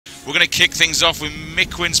We're going to kick things off with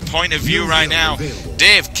Miquin's point of view right now.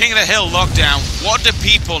 Dave, King of the Hill lockdown. What do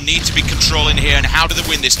people need to be controlling here, and how do they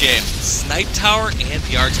win this game? Snipe Tower and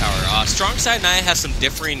BR Tower. Strong Side and I have some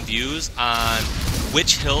differing views on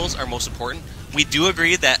which hills are most important. We do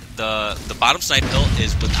agree that the bottom snipe hill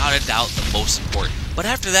is without a doubt the most important. But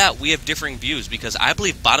after that, we have differing views, because I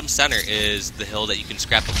believe bottom center is the hill that you can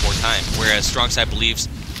scrap up more time, whereas Strong Side believes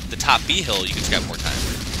the top B hill you can scrap more time.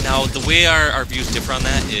 Now, the way our views differ on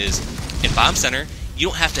that is, in bottom center, you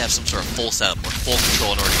don't have to have some sort of full setup or full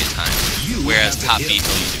control in order to get time, whereas top B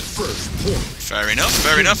hill you do. Fair enough,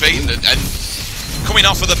 fair enough. And coming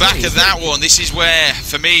off of the back of that one, this is where,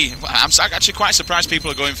 for me, I'm actually quite surprised people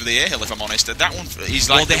are going for the A hill, if I'm honest. That one is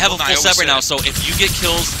like, well, they have a full set right now, so if you get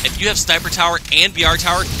kills, if you have Sniper Tower and BR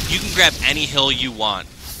Tower, you can grab any hill you want.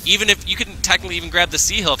 Even if you can technically even grab the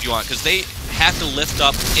C hill if you want, because they have to lift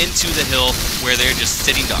up into the hill where they're just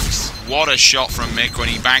sitting ducks. What a shot from Mick when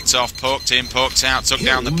he banked off, poked in, poked out, took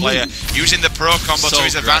down the player, using the pro combo to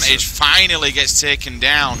his advantage, finally gets taken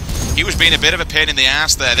down. He was being a bit of a pain in the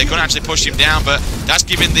ass there. They couldn't actually push him down, but that's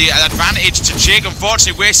giving the advantage to Jig.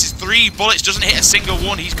 Unfortunately, wastes 3 bullets, doesn't hit a single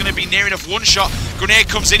one. He's going to be near enough one shot. Grenade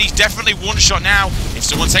comes in, he's definitely one shot now. If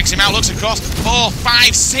someone takes him out, looks across, 4,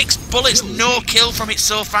 5, 6 bullets, no kill from it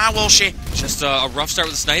so far, Walshy. Just a rough start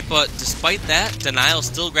with the snipe, but despite that, Denial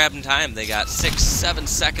still grabbing time. They got 6, 7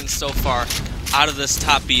 seconds so far out of this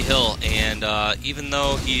top B hill, and even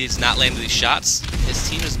though he's not landing these shots, his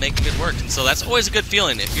team is making good work, and so that's always a good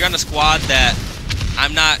feeling. If you're on a squad that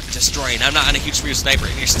I'm not destroying, I'm not on a huge spree with sniper,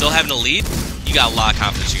 and you're still having a lead, you got a lot of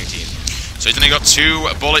confidence in your team. So he's only got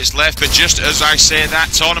 2 bullets left, but just as I say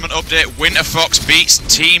that, tournament update, Winter Fox beats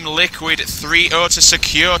Team Liquid 3-0 to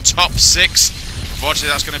secure top 6. Unfortunately,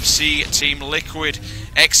 that's going to see Team Liquid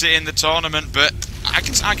exiting the tournament, but I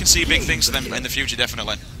can see big things for them in the future,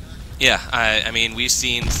 definitely. Yeah, I mean, we've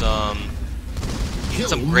seen some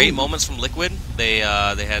great moments from Liquid. They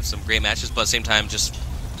had some great matches, but at the same time, just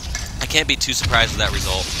I can't be too surprised with that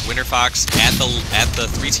result. Winter Fox at the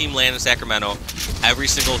 3-team LAN in Sacramento, every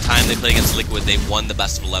single time they play against Liquid, they've won the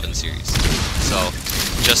best of 11 series. So,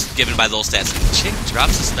 just given by those stats, Chick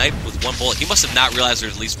drops the snipe with 1 bullet. He must have not realized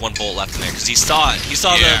there's at least 1 bullet left in there, because he saw it. He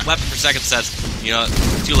saw the weapon per second, says, you know,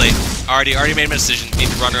 too late. Already made my decision. Need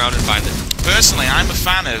to run around and find it. Personally, I'm a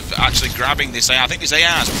fan of actually grabbing this AR. I think this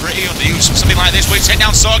AR is pretty underused. Something like this, where you take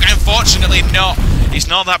down Sorg. Unfortunately, not. It's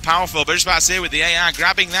not that powerful. But just about to say, with the AR,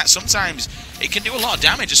 grabbing that sometimes it can do a lot of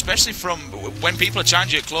damage, especially from when people are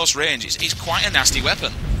charging at close range. It's quite a nasty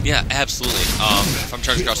weapon. Yeah, absolutely. If I'm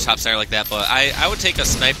charging across top center like that, but I would take a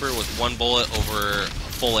sniper with 1 bullet over a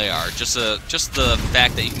full AR. Just the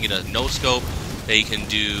fact that you can get a no scope, that you can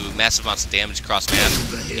do massive amounts of damage across map,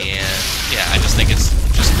 and yeah, I just think it's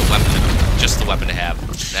just the weapon to have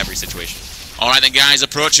in every situation. Alright then, guys,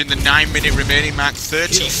 approaching the 9-minute remaining mark,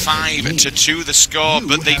 35-2 the score,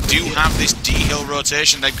 but they do have this D-hill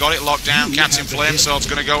rotation. They've got it locked down. Captain Flamesword's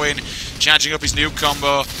going to go in, charging up his new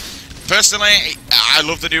combo. Personally, I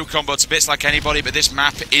love the new combo to bits like anybody, but this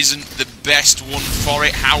map isn't the best one for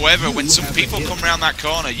it. However, when some people come around that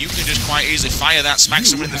corner, you can just quite easily fire that, smack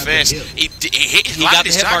someone in the face. He got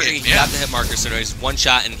the hit marker. He got the hit marker, so he's 1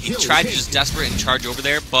 shot, and he tried to just desperate and charge over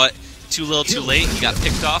there, but too little, too late. He got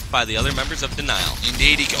picked off by the other members of Denial.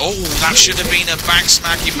 Indeed. That should have been a back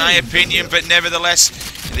smack in my opinion, but nevertheless,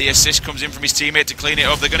 the assist comes in from his teammate to clean it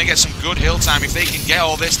up. They're going to get some good hill time. If they can get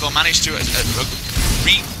all this, they'll manage to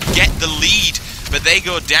re-get the lead. But they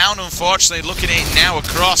go down, unfortunately. Looking at it now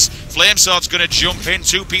across. Flamesword's going to jump in.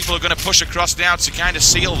 2 people are going to push across now to kind of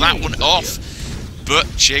seal that one off. But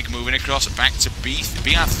Chig moving across back to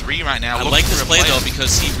BR3 right now. I like this play though,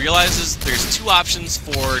 because he realizes there's 2 options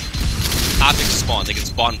for Optic to spawn. They can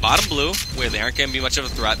spawn bottom blue, where they aren't going to be much of a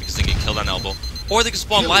threat because they get killed on elbow, or they can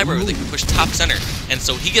spawn library, where they can push top center. And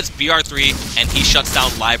so he gets BR3 and he shuts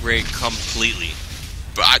down library completely.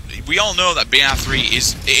 But we all know that BR3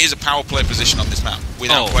 is a power play position on this map,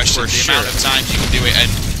 without question. The amount of times you can do it, and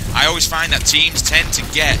I always find that teams tend to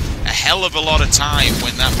get a hell of a lot of time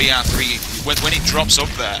when that BR3, when it drops up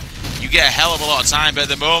there. You get a hell of a lot of time, but at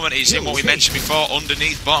the moment he's in what we mentioned before,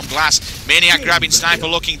 underneath bottom glass. Maniac grabbing sniper,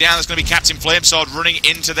 looking down. There's going to be Captain Flamesword running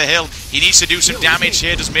into the hill. He needs to do some damage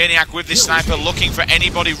here, does Maniac, with this sniper, looking for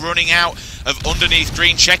anybody running out of underneath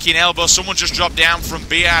green, checking elbow. Someone just dropped down from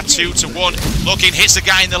BR2 to 1, looking, hits the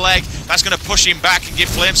guy in the leg. That's going to push him back and give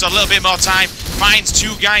Flamesword a little bit more time. Finds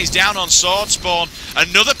 2 guys down on sword spawn.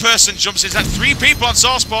 Another person jumps in. That's 3 people on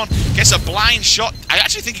sword spawn. Gets a blind shot. I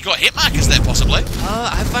actually think he got hit markers there, possibly.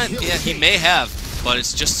 I find, yeah, he may have, but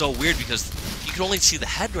it's just so weird because you can could only see the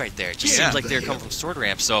head right there. It just seems like they were coming from sword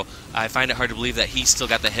ramp. So I find it hard to believe that he still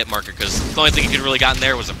got the hit marker, because the only thing he could really gotten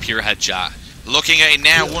there was a pure headshot. Looking at it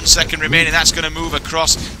now, 1 second remaining. That's going to move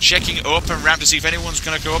across, checking open ramp to see if anyone's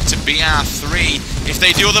going to go up to BR3. If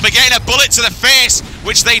they do, they'll be getting a bullet to the face,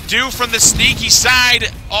 which they do from the sneaky side.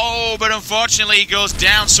 Oh, but unfortunately he goes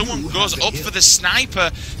down. Someone goes up for the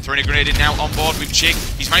sniper. Throwing a grenade in now on board with Chick.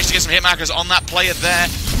 He's managed to get some hit markers on that player there.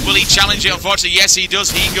 Will he challenge it? Unfortunately, yes, he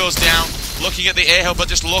does. He goes down. Looking at the air hill, but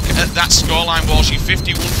just look at that scoreline, Walshy.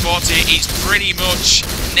 51-40. It's pretty much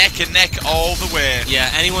neck and neck all the way. Yeah,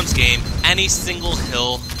 anyone's game. Any single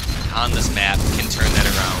hill on this map can turn that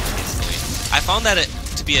around instantly. I found that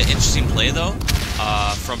to be an interesting play, though,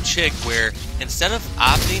 from Chick, where instead of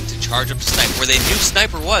opting to charge up to Snipe, where they knew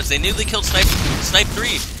Sniper was, they knew they killed Snipe 3,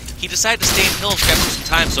 he decided to stay in hill and scrap for some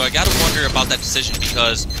time. So I got to wonder about that decision,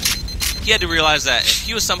 because he had to realize that if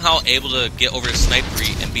he was somehow able to get over to Snipe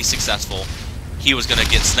 3 and be successful, he was going to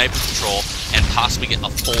get sniper control and possibly get a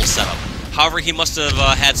full setup. However, he must have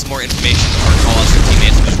had some more information or call out to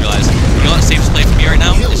teammates and just realized, you know what, safest play for me right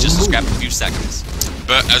now is just to scrap a few seconds.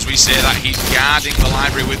 But as we say that, he's guarding the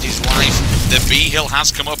library with his wife. The B hill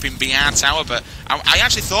has come up in BR Tower, but I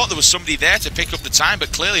actually thought there was somebody there to pick up the time,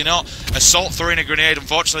 but clearly not. Assault throwing a grenade,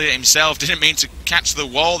 unfortunately himself, didn't mean to catch the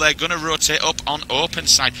wall. They're going to rotate up on open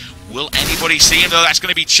side. Will anybody see him though? That's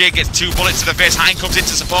going to be Chig, gets 2 bullets to the face. Hein comes in to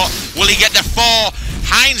support. Will he get the 4?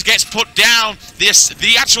 Hines gets put down.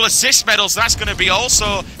 The actual assist medals, that's going to be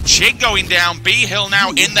also Chig going down. B-Hill now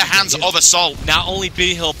in the hands of Assault. Not only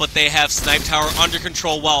B-Hill, but they have Snipe Tower under control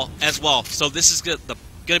as well. So this is going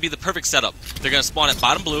to be the perfect setup. They're going to spawn at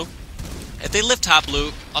bottom blue. If they lift top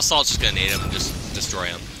blue, Assault's just going to nade him and just destroy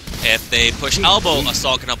him. If they push elbow,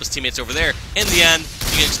 Assault can help his teammates over there. In the end,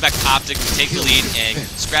 you can expect Optic to take the lead and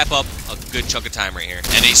scrap up a good chunk of time right here.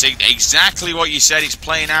 And it's exactly what you said. It's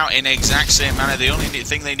playing out in the exact same manner. The only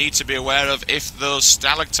thing they need to be aware of, if those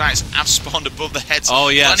stalactites have spawned above the heads,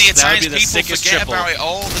 plenty of times people forget about it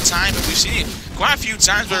all the time. But we've seen it quite a few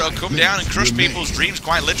times where it'll come down and crush people's dreams,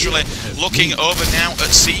 quite literally. Looking over now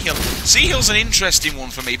at Sea-Hill. Sea-Hill's an interesting one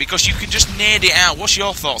for me because you can just nade it out. What's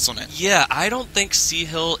your thoughts on it? Yeah, I don't think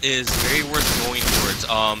Sea-Hill is very worth going towards.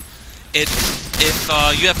 If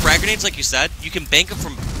you have frag grenades, like you said, you can bank them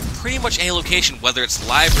from pretty much any location, whether it's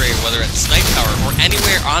library, whether it's Snipe Tower, or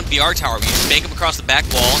anywhere on BR Tower. You just bank them across the back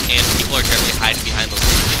wall, and people are generally hiding behind those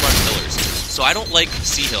pillars. So I don't like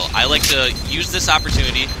Sea-Hill. I like to use this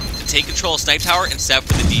opportunity to take control of Snipe Tower and set up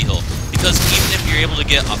for the D-Hill. Because even if you're able to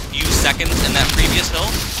get a few seconds in that previous hill,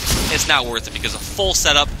 it's not worth it, because a full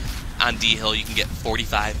setup on D-Hill, you can get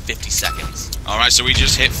 45, 50 seconds. Alright, so we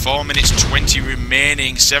just hit 4 minutes 20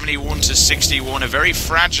 remaining, 71-61, a very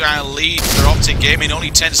fragile lead for Optic Gaming, only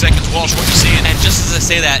 10 seconds. Walsh, what are you seeing? And just as I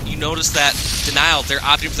say that, you notice that Denial, they're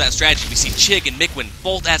opting for that strategy. We see Chig and Mikwin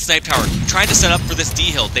both at Snipe Tower, trying to set up for this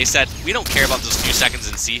D-Hill. They said, we don't care about those few seconds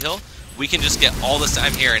in C-Hill, we can just get all this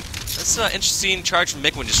time here. And that's an interesting charge from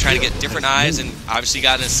Mikwin, just trying to get different eyes, and obviously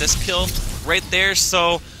got an assist kill right there,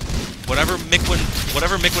 so whatever Mikwin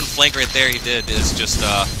flank right there he did is just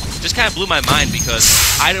kind of blew my mind,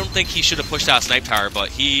 because I don't think he should have pushed out Snipe Tower, but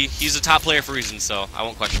he's a top player for a reason, so I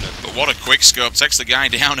won't question it. But what a quick scope. Takes the guy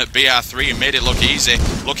down at BR3 and made it look easy.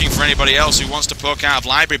 Looking for anybody else who wants to poke out of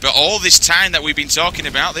library. But all this time that we've been talking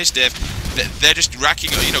about this, Dave, they're just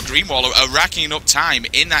racking up, you know, Greenwall are racking up time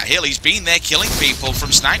in that hill. He's been there killing people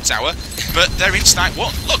from Snipe Tower, but they're in Snipe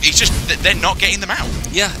 1. Look, he's just, they're not getting them out.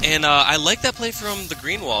 Yeah, and I like that play from the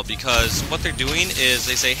Greenwall, because what they're doing is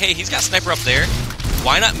they say, hey, he's got Sniper up there,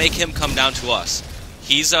 why not make him come down to us?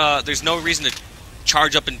 There's no reason to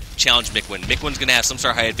charge up and challenge Mikwin. Mikwin's going to have some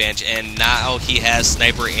sort of high advantage, and now he has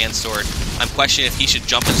Sniper and Sword. I'm questioning if he should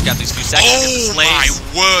jump and scrap these few seconds. Oh my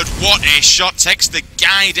word, what a shot. Takes the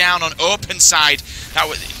guy down on open side.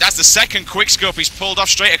 That's the second quickscope he's pulled off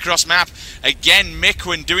straight across map. Again,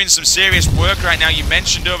 Mikwin doing some serious work right now. You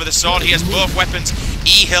mentioned over the sword, he has both weapons.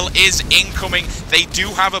 E-Hill is incoming. They do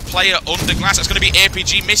have a player under glass. That's going to be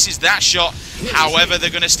APG, misses that shot. However, they're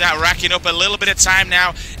going to start racking up a little bit of time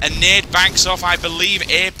now. And nade banks off. I believe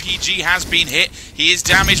APG has been hit. He is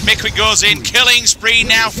damaged. Mikwin goes in. Killing spree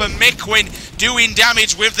now for Mikwin, doing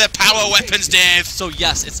damage with the power weapons, Dave. So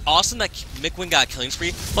yes, it's awesome that Mikwin got killing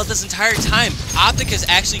spree, but this entire time, Optic has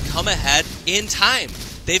actually come ahead in time.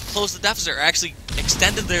 They've closed the deficit, or actually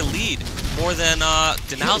extended their lead more than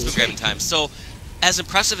Denial's been grabbing time. So as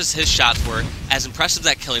impressive as his shots were, as impressive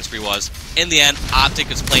that killing spree was, in the end,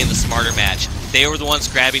 Optic is playing the smarter match. They were the ones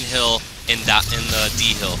grabbing Hill in the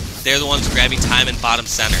D hill. They're the ones grabbing time in bottom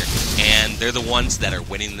center, and they're the ones that are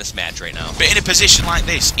winning this match right now. But in a position like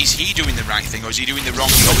this, is he doing the right thing or is he doing the wrong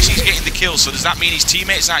thing? Obviously he's getting the kills, so does that mean his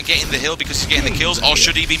teammates aren't getting the hill because he's getting the kills, or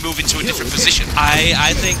should he be moving to a different position?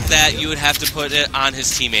 I think that you would have to put it on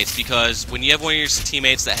his teammates, because when you have one of your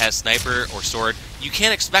teammates that has sniper or sword, you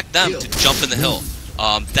can't expect them to jump in the hill.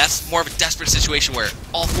 That's more of a desperate situation where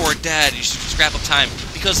all four are dead, you should scrap up time,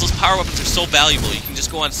 because those power weapons are so valuable. You can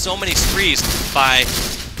just go on so many sprees by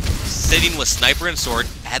sitting with sniper and sword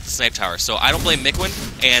at the snipe tower. So I don't blame Mikwin,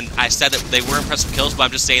 and I said that they were impressive kills, but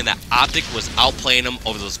I'm just saying that Optic was outplaying them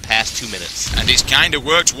over those past 2 minutes. And it's kind of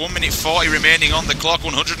worked. 1 minute 40 remaining on the clock,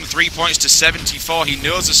 103 points to 74. He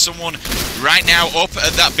knows there's someone right now up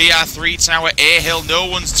at that BR3 tower, A-Hill. No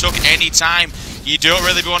one's took any time. You don't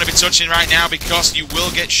really want to be touching right now because you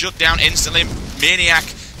will get shut down instantly. Maniac,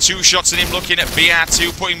 2 shots at him, looking at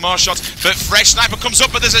BR2, putting more shots, but fresh sniper comes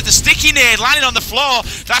up, but there's a sticky nade landing on the floor.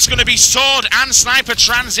 That's going to be sword and sniper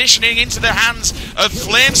transitioning into the hands of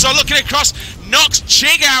Flame. So looking across, knocks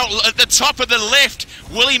Chig out at the top of the lift.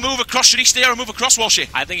 Will he move across? Should he stay or move across, Walshy?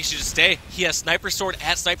 I think he should just stay. He has sniper sword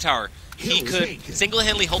at snipe tower. He could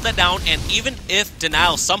single-handedly hold that down, and even if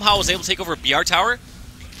Denial somehow was able to take over BR tower,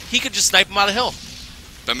 he could just snipe him out of hill.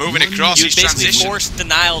 But moving across, you he's basically transitioned. force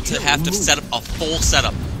Denial to have to set up a full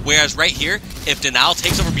setup. Whereas right here, if Denial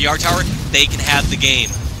takes over BR tower, they can have the game.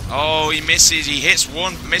 Oh, he misses. He hits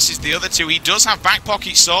one, misses the other two. He does have back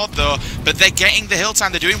pocket sword though, but they're getting the hill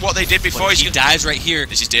time. They're doing what they did before. But if he dies right here,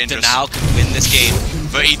 this is dangerous. Denial can win this game.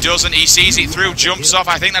 But he doesn't. He sees it through, jumps off.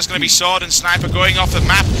 I think that's going to be sword and sniper going off the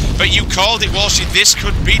map. But you called it, Walshy. This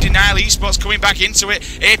could be Denial Esports coming back into it.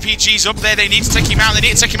 APG's up there. They need to take him out. They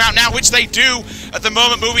need to take him out now, which they do at the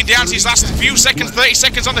moment. Moving down to his last few seconds, 30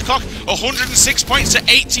 seconds on the clock. 106 points to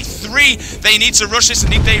 83. They need to rush this,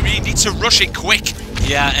 and they really need to rush it quick.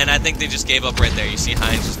 Yeah, and I think they just gave up right there. You see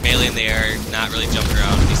Hines just melee in the air, not really jumping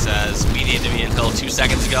around. He says, we need to be in hill 2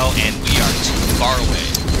 seconds ago, and we are too far away.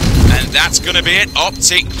 And that's going to be it.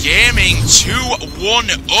 Optic Gaming 2-1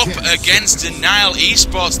 up against Denial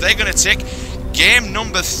Esports. They're going to take game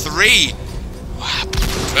number 3. Wow.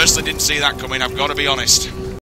 Personally didn't see that coming, I've got to be honest.